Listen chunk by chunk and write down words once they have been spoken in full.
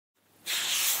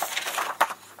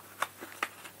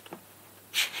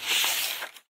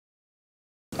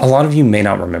A lot of you may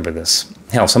not remember this.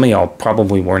 Hell, some of y'all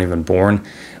probably weren't even born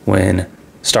when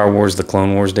Star Wars The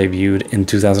Clone Wars debuted in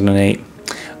 2008.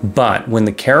 But when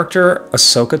the character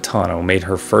Ahsoka Tano made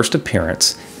her first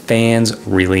appearance, fans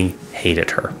really hated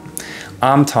her.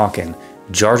 I'm talking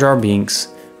Jar Jar Binks,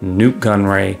 Newt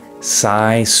Gunray,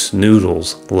 Cy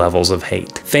Snoodles levels of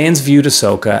hate. Fans viewed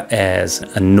Ahsoka as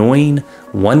annoying,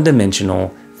 one-dimensional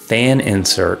fan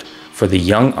insert for the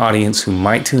young audience who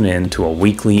might tune in to a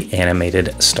weekly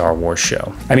animated Star Wars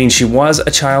show. I mean, she was a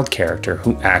child character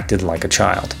who acted like a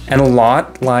child. And a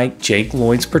lot like Jake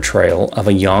Lloyd's portrayal of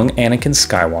a young Anakin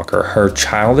Skywalker, her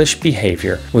childish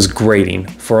behavior was grating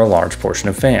for a large portion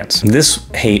of fans. This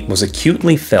hate was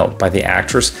acutely felt by the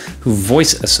actress who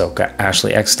voiced Ahsoka,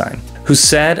 Ashley Eckstein, who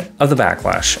said of the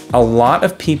backlash, a lot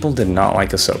of people did not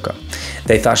like Ahsoka.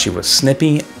 They thought she was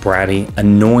snippy, bratty,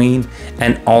 annoying,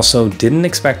 and also didn't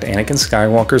expect Anakin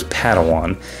Skywalker's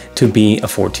Padawan to be a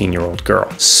 14-year-old girl.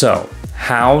 So,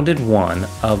 how did one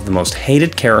of the most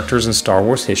hated characters in Star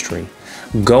Wars history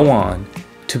go on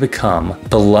to become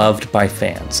beloved by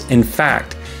fans? In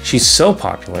fact, she's so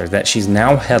popular that she's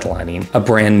now headlining a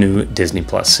brand new Disney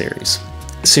Plus series.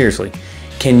 Seriously,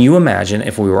 can you imagine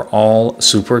if we were all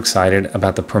super excited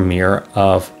about the premiere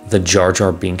of the Jar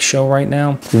Jar Binks show right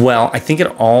now? Well, I think it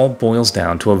all boils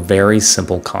down to a very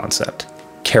simple concept: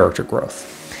 character growth.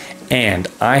 And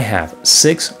I have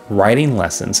 6 writing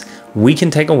lessons we can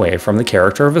take away from the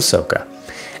character of Ahsoka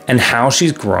and how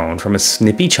she's grown from a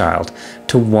snippy child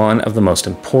to one of the most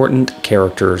important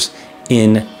characters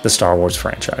in the Star Wars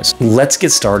franchise. Let's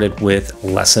get started with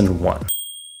lesson 1.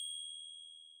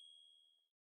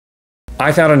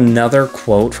 I found another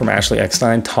quote from Ashley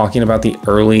Eckstein talking about the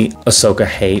early Ahsoka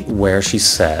hate, where she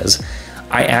says,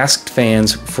 "I asked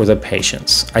fans for the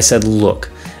patience. I said,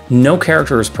 look, no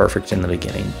character is perfect in the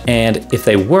beginning, and if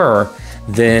they were,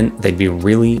 then they'd be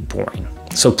really boring.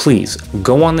 So please,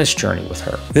 go on this journey with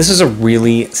her." This is a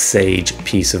really sage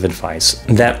piece of advice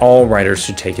that all writers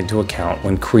should take into account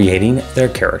when creating their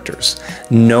characters.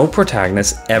 No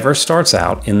protagonist ever starts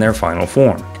out in their final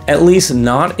form. At least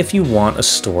not if you want a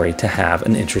story to have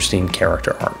an interesting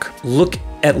character arc. Look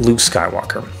at Luke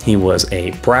Skywalker. He was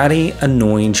a bratty,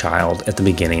 annoying child at the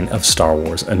beginning of Star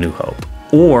Wars A New Hope.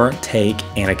 Or take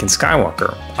Anakin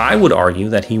Skywalker. I would argue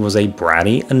that he was a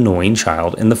bratty, annoying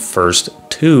child in the first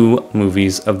 2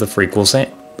 movies of the prequel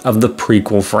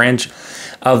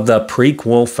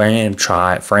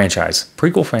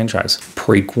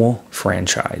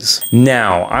franchise.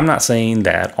 Now, I'm not saying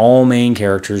that all main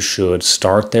characters should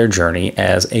start their journey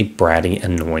as a bratty,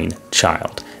 annoying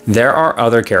child. There are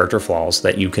other character flaws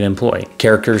that you can employ.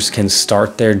 Characters can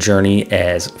start their journey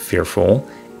as fearful,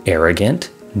 arrogant,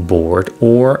 bored,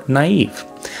 or naive.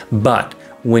 But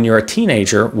when you're a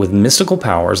teenager with mystical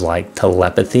powers like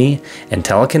telepathy and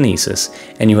telekinesis,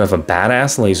 and you have a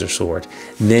badass laser sword,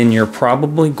 then you're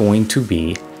probably going to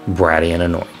be bratty and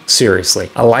annoying. Seriously,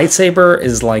 a lightsaber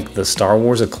is like the Star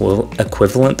Wars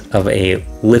equivalent of a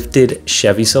lifted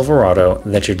Chevy Silverado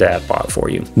that your dad bought for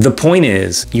you. The point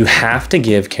is, you have to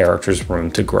give characters room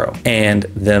to grow, and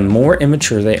the more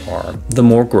immature they are, the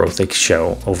more growth they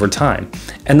show over time,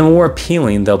 and the more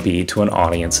appealing they'll be to an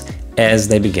audience as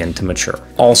they begin to mature.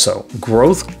 Also,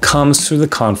 growth comes through the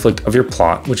conflict of your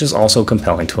plot, which is also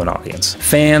compelling to an audience.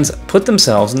 Fans put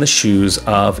themselves in the shoes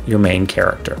of your main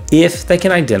character. If they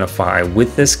can identify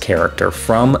with this character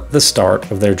from the start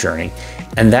of their journey,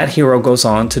 and that hero goes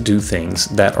on to do things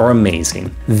that are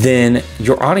amazing, then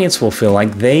your audience will feel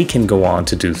like they can go on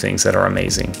to do things that are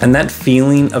amazing. And that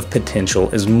feeling of potential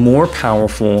is more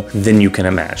powerful than you can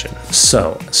imagine.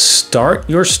 So, start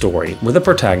your story with a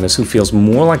protagonist who feels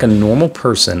more like a normal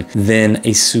person than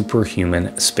a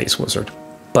superhuman space wizard.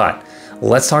 But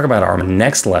let's talk about our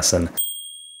next lesson.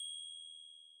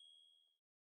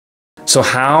 So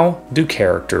how do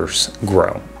characters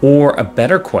grow? Or a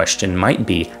better question might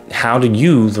be, how do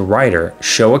you, the writer,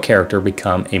 show a character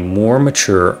become a more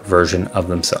mature version of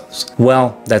themselves?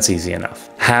 Well, that's easy enough.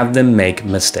 Have them make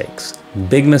mistakes.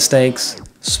 Big mistakes,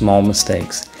 small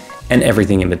mistakes, and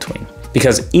everything in between.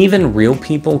 Because even real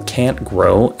people can't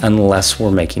grow unless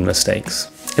we're making mistakes.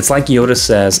 It's like Yoda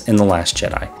says in The Last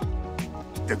Jedi.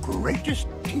 The greatest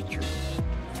teacher,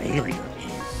 failure.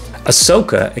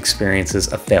 Ahsoka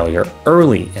experiences a failure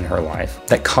early in her life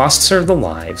that costs her the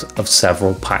lives of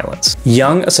several pilots.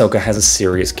 Young Ahsoka has a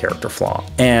serious character flaw,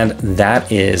 and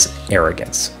that is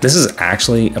arrogance. This is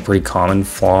actually a pretty common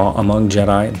flaw among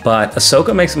Jedi, but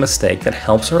Ahsoka makes a mistake that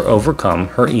helps her overcome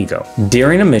her ego.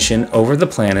 During a mission over the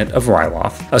planet of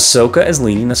Ryloth, Ahsoka is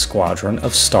leading a squadron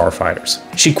of starfighters.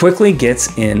 She quickly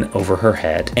gets in over her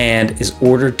head and is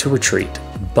ordered to retreat.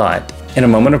 But In a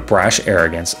moment of brash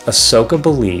arrogance, Ahsoka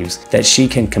believes that she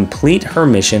can complete her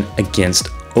mission against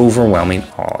overwhelming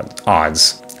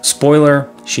odds. Spoiler,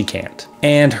 she can't.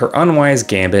 And her unwise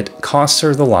gambit costs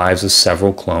her the lives of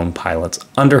several clone pilots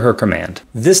under her command.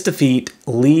 This defeat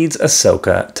leads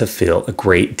Ahsoka to feel a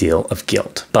great deal of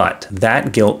guilt, but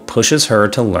that guilt pushes her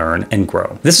to learn and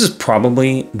grow. This is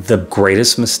probably the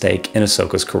greatest mistake in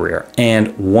Ahsoka's career,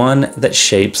 and one that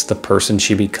shapes the person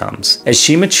she becomes. As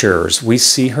she matures, we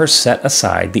see her set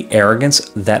aside the arrogance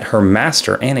that her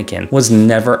master, Anakin, was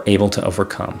never able to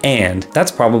overcome. And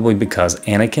that's probably because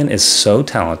Anakin is so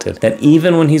talented that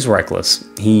even when he's reckless,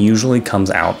 he usually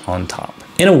comes out on top.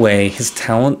 In a way, his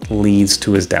talent leads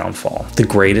to his downfall. The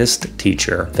greatest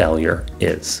teacher failure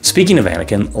is. Speaking of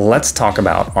Anakin, let's talk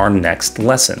about our next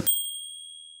lesson.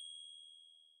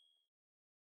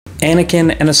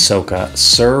 Anakin and Ahsoka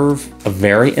serve a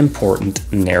very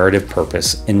important narrative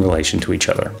purpose in relation to each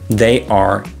other. They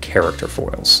are character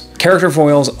foils. Character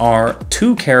foils are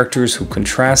two characters who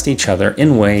contrast each other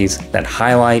in ways that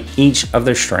highlight each of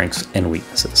their strengths and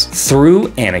weaknesses. Through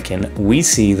Anakin, we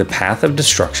see the path of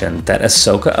destruction that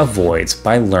Ahsoka avoids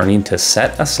by learning to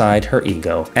set aside her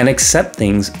ego and accept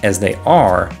things as they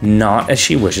are, not as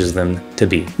she wishes them to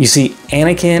be. You see,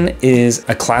 Anakin is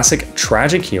a classic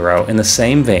tragic hero in the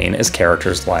same vein as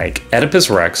characters like Oedipus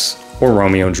Rex or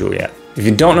Romeo and Juliet. If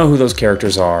you don't know who those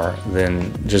characters are,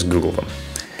 then just Google them.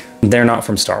 They're not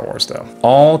from Star Wars though.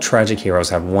 All tragic heroes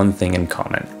have one thing in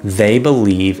common. They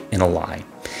believe in a lie.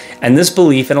 And this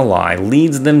belief in a lie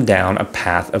leads them down a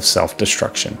path of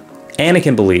self-destruction.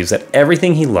 Anakin believes that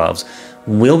everything he loves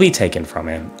will be taken from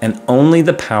him, and only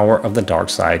the power of the dark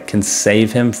side can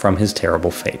save him from his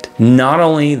terrible fate. Not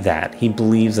only that, he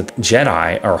believes that the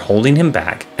Jedi are holding him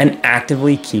back and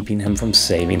actively keeping him from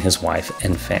saving his wife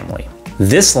and family.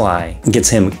 This lie gets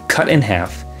him cut in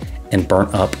half and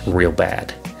burnt up real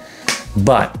bad.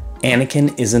 But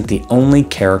Anakin isn't the only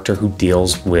character who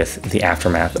deals with the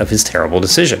aftermath of his terrible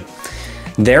decision.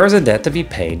 There is a debt to be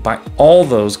paid by all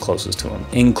those closest to him,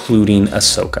 including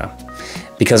Ahsoka.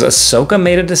 Because Ahsoka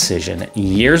made a decision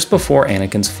years before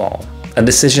Anakin's fall, a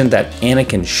decision that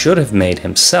Anakin should have made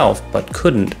himself but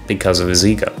couldn't because of his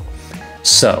ego.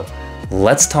 So,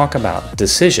 let's talk about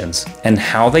decisions and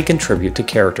how they contribute to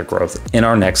character growth in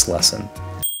our next lesson.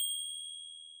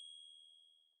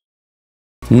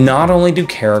 Not only do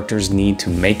characters need to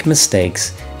make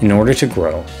mistakes in order to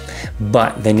grow,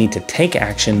 but they need to take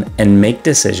action and make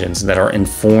decisions that are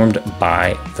informed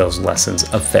by those lessons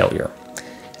of failure.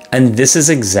 And this is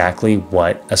exactly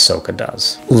what Ahsoka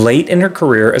does. Late in her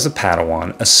career as a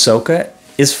Padawan, Ahsoka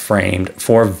is framed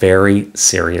for a very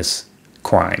serious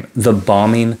crime, the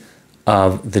bombing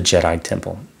of the Jedi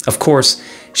Temple. Of course,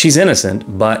 she's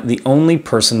innocent, but the only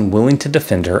person willing to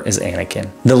defend her is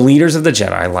Anakin. The leaders of the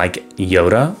Jedi, like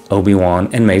Yoda, Obi-Wan,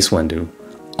 and Mace Windu,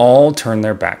 all turn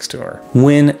their backs to her.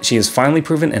 When she is finally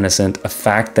proven innocent, a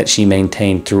fact that she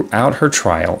maintained throughout her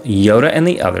trial, Yoda and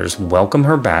the others welcome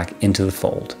her back into the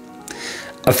fold.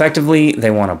 Effectively, they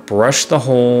want to brush the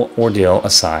whole ordeal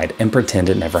aside and pretend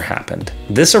it never happened.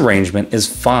 This arrangement is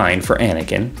fine for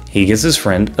Anakin, he gets his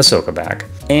friend Ahsoka back,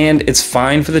 and it's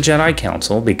fine for the Jedi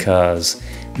Council because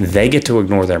they get to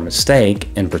ignore their mistake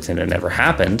and pretend it never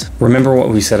happened. Remember what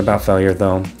we said about failure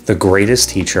though? The greatest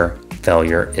teacher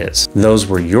failure is. Those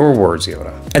were your words,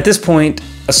 Yoda. At this point,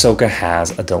 Ahsoka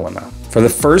has a dilemma. For the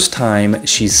first time,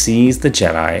 she sees the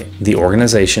Jedi, the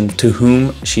organization to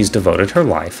whom she's devoted her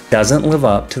life, doesn't live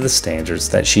up to the standards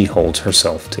that she holds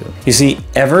herself to. You see,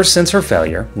 ever since her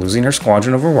failure, losing her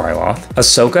squadron over Ryloth,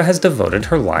 Ahsoka has devoted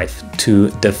her life to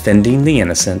defending the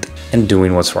innocent and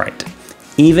doing what's right,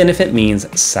 even if it means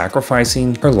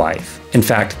sacrificing her life. In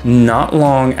fact, not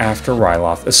long after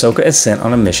Ryloth, Ahsoka is sent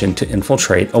on a mission to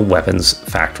infiltrate a weapons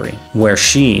factory, where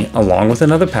she, along with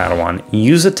another Padawan,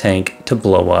 use a tank to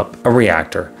blow up a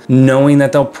reactor, knowing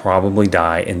that they'll probably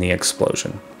die in the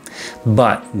explosion.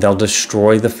 But they'll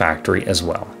destroy the factory as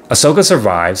well. Ahsoka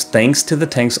survives thanks to the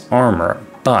tank's armor,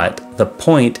 but the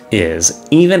point is,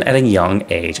 even at a young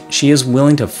age, she is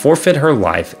willing to forfeit her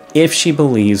life if she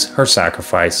believes her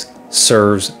sacrifice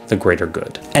serves the greater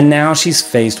good. And now she's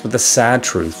faced with the sad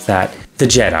truth that the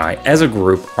Jedi, as a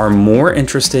group, are more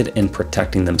interested in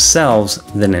protecting themselves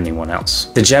than anyone else.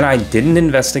 The Jedi didn't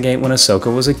investigate when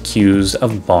Ahsoka was accused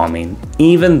of bombing,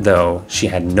 even though she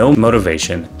had no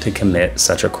motivation to commit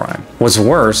such a crime. What's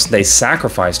worse, they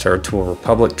sacrificed her to a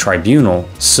Republic tribunal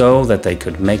so that they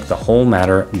could make the whole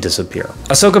matter disappear.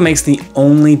 Ahsoka makes the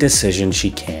only decision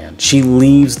she can. She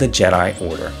leaves the Jedi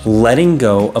Order, letting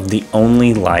go of the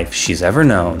only life she's ever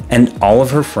known and all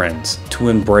of her friends to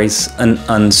embrace an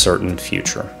uncertain future.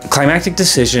 future. Climactic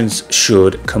decisions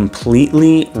should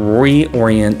completely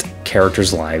reorient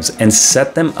characters' lives and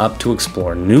set them up to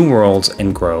explore new worlds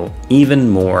and grow even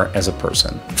more as a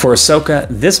person. For Ahsoka,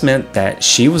 this meant that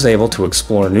she was able to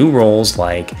explore new roles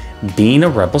like being a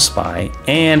rebel spy,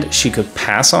 and she could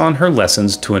pass on her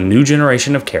lessons to a new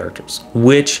generation of characters,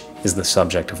 which is the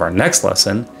subject of our next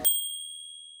lesson.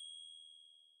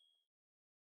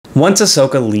 Once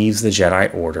Ahsoka leaves the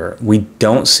Jedi Order, we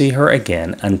don't see her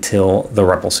again until the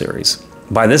Rebel series.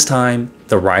 By this time,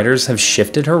 the writers have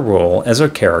shifted her role as a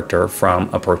character from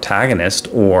a protagonist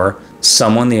or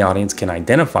someone the audience can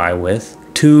identify with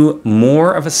to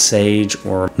more of a sage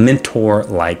or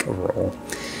mentor-like role.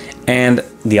 And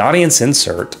the audience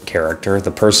insert character,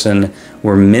 the person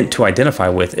we're meant to identify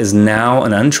with, is now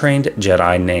an untrained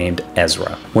Jedi named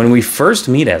Ezra. When we first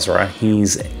meet Ezra,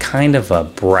 he's kind of a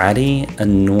bratty,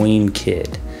 annoying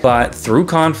kid. But through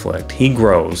conflict, he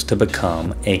grows to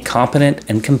become a competent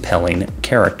and compelling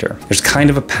character. There's kind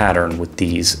of a pattern with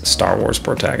these Star Wars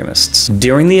protagonists.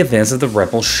 During the events of the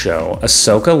Rebels show,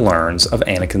 Ahsoka learns of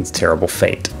Anakin's terrible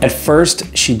fate. At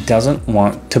first, she doesn't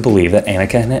want to believe that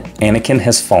Anakin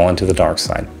has fallen to the dark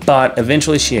side. But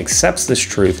eventually she accepts this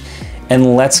truth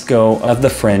and lets go of the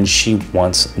friend she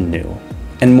once knew,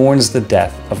 and mourns the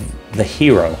death of the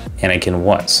hero Anakin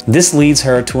was. This leads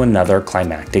her to another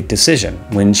climactic decision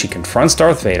when she confronts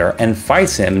Darth Vader and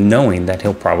fights him knowing that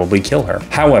he'll probably kill her.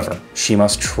 However, she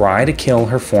must try to kill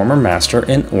her former master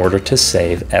in order to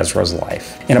save Ezra's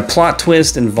life. In a plot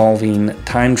twist involving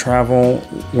time travel,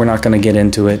 we're not going to get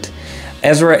into it,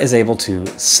 Ezra is able to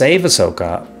save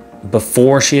Ahsoka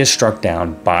before she is struck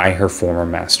down by her former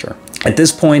master. At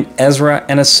this point, Ezra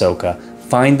and Ahsoka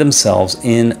find themselves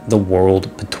in the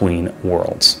world between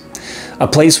worlds, a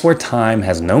place where time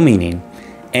has no meaning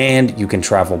and you can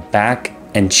travel back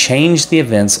and change the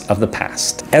events of the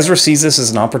past. Ezra sees this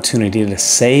as an opportunity to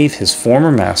save his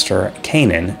former master,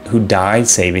 Kanan, who died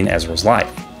saving Ezra's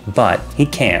life. But he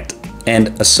can't, and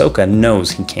Ahsoka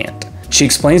knows he can't. She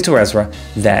explains to Ezra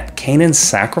that Kanan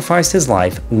sacrificed his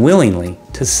life willingly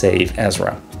to save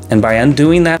Ezra, and by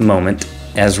undoing that moment,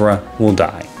 Ezra will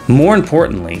die. More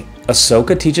importantly,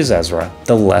 Ahsoka teaches Ezra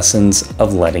the lessons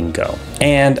of letting go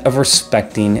and of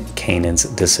respecting Kanan's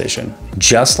decision.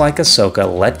 Just like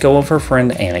Ahsoka let go of her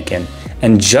friend Anakin,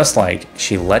 and just like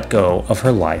she let go of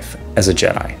her life as a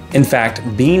Jedi. In fact,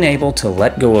 being able to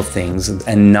let go of things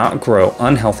and not grow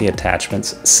unhealthy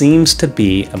attachments seems to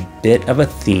be a bit of a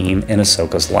theme in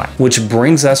Ahsoka's life, which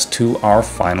brings us to our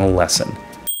final lesson.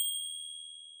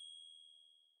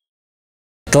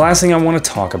 The last thing I want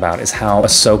to talk about is how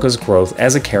Ahsoka's growth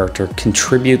as a character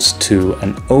contributes to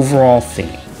an overall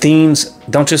theme. Themes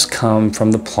don't just come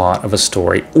from the plot of a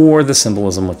story or the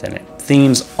symbolism within it.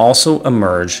 Themes also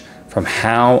emerge from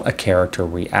how a character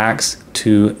reacts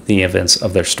to the events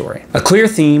of their story. A clear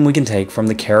theme we can take from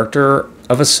the character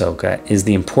of Ahsoka is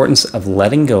the importance of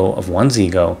letting go of one's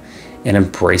ego and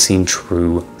embracing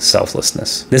true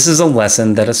selflessness. This is a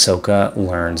lesson that Ahsoka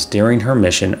learns during her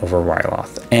mission over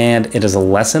Ryloth, and it is a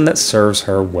lesson that serves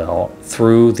her well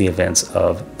through the events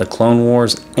of the Clone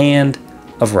Wars and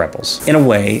of Rebels. In a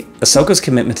way, Ahsoka's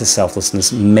commitment to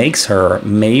selflessness makes her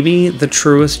maybe the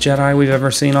truest Jedi we've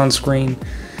ever seen on screen,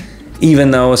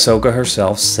 even though Ahsoka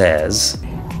herself says,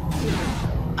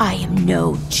 "I am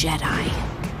no Jedi."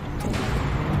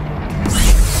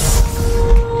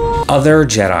 Other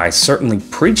Jedi certainly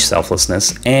preach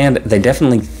selflessness, and they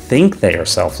definitely think they are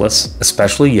selfless,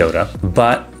 especially Yoda,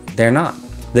 but they're not.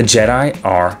 The Jedi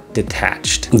are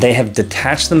detached. They have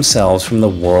detached themselves from the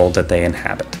world that they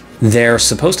inhabit. They're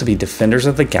supposed to be defenders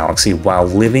of the galaxy while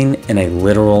living in a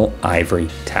literal ivory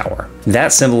tower.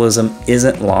 That symbolism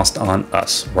isn't lost on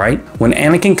us, right? When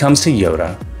Anakin comes to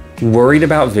Yoda, worried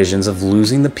about visions of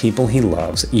losing the people he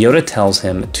loves, Yoda tells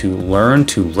him to learn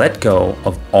to let go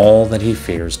of all that he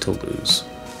fears to lose.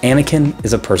 Anakin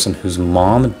is a person whose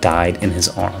mom died in his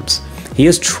arms. He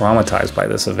is traumatized by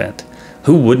this event.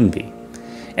 Who wouldn't be?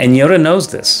 And Yoda knows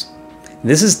this.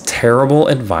 This is terrible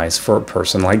advice for a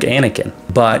person like Anakin.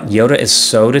 But Yoda is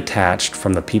so detached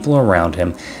from the people around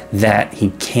him that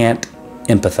he can't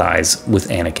empathize with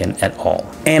Anakin at all.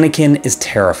 Anakin is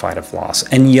terrified of loss,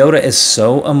 and Yoda is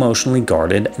so emotionally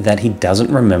guarded that he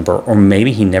doesn't remember, or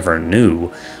maybe he never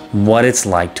knew, what it's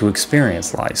like to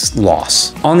experience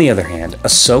loss. On the other hand,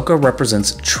 Ahsoka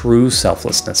represents true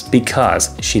selflessness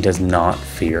because she does not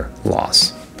fear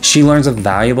loss. She learns a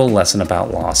valuable lesson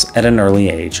about loss at an early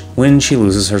age when she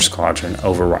loses her squadron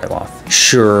over Ryloth.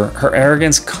 Sure, her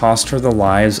arrogance cost her the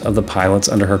lives of the pilots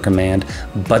under her command,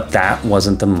 but that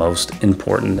wasn't the most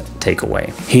important takeaway.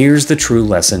 Here's the true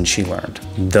lesson she learned.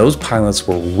 Those pilots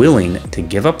were willing to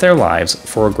give up their lives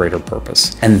for a greater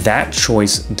purpose, and that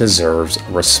choice deserves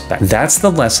respect. That's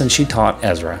the lesson she taught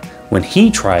Ezra when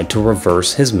he tried to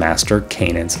reverse his master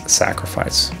Kanan's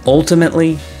sacrifice.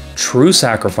 Ultimately, true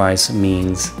sacrifice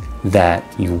means that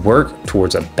you work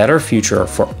towards a better future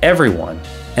for everyone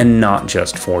and not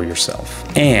just for yourself.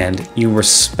 And you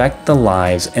respect the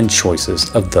lives and choices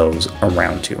of those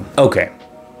around you. Okay,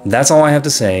 that's all I have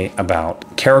to say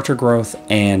about character growth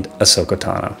and Ahsoka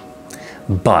Tano.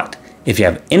 But if you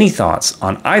have any thoughts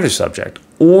on either subject,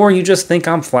 or you just think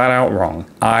I'm flat out wrong,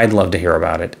 I'd love to hear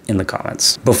about it in the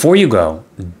comments. Before you go,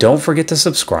 don't forget to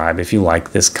subscribe if you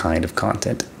like this kind of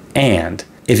content. And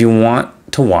if you want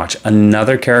to watch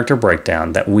another character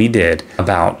breakdown that we did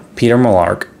about Peter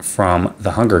Millark from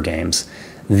The Hunger Games,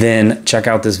 then check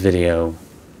out this video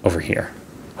over here.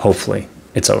 Hopefully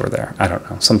it's over there. I don't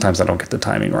know. Sometimes I don't get the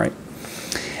timing right.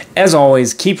 As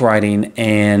always, keep writing,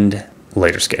 and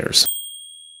later, skaters.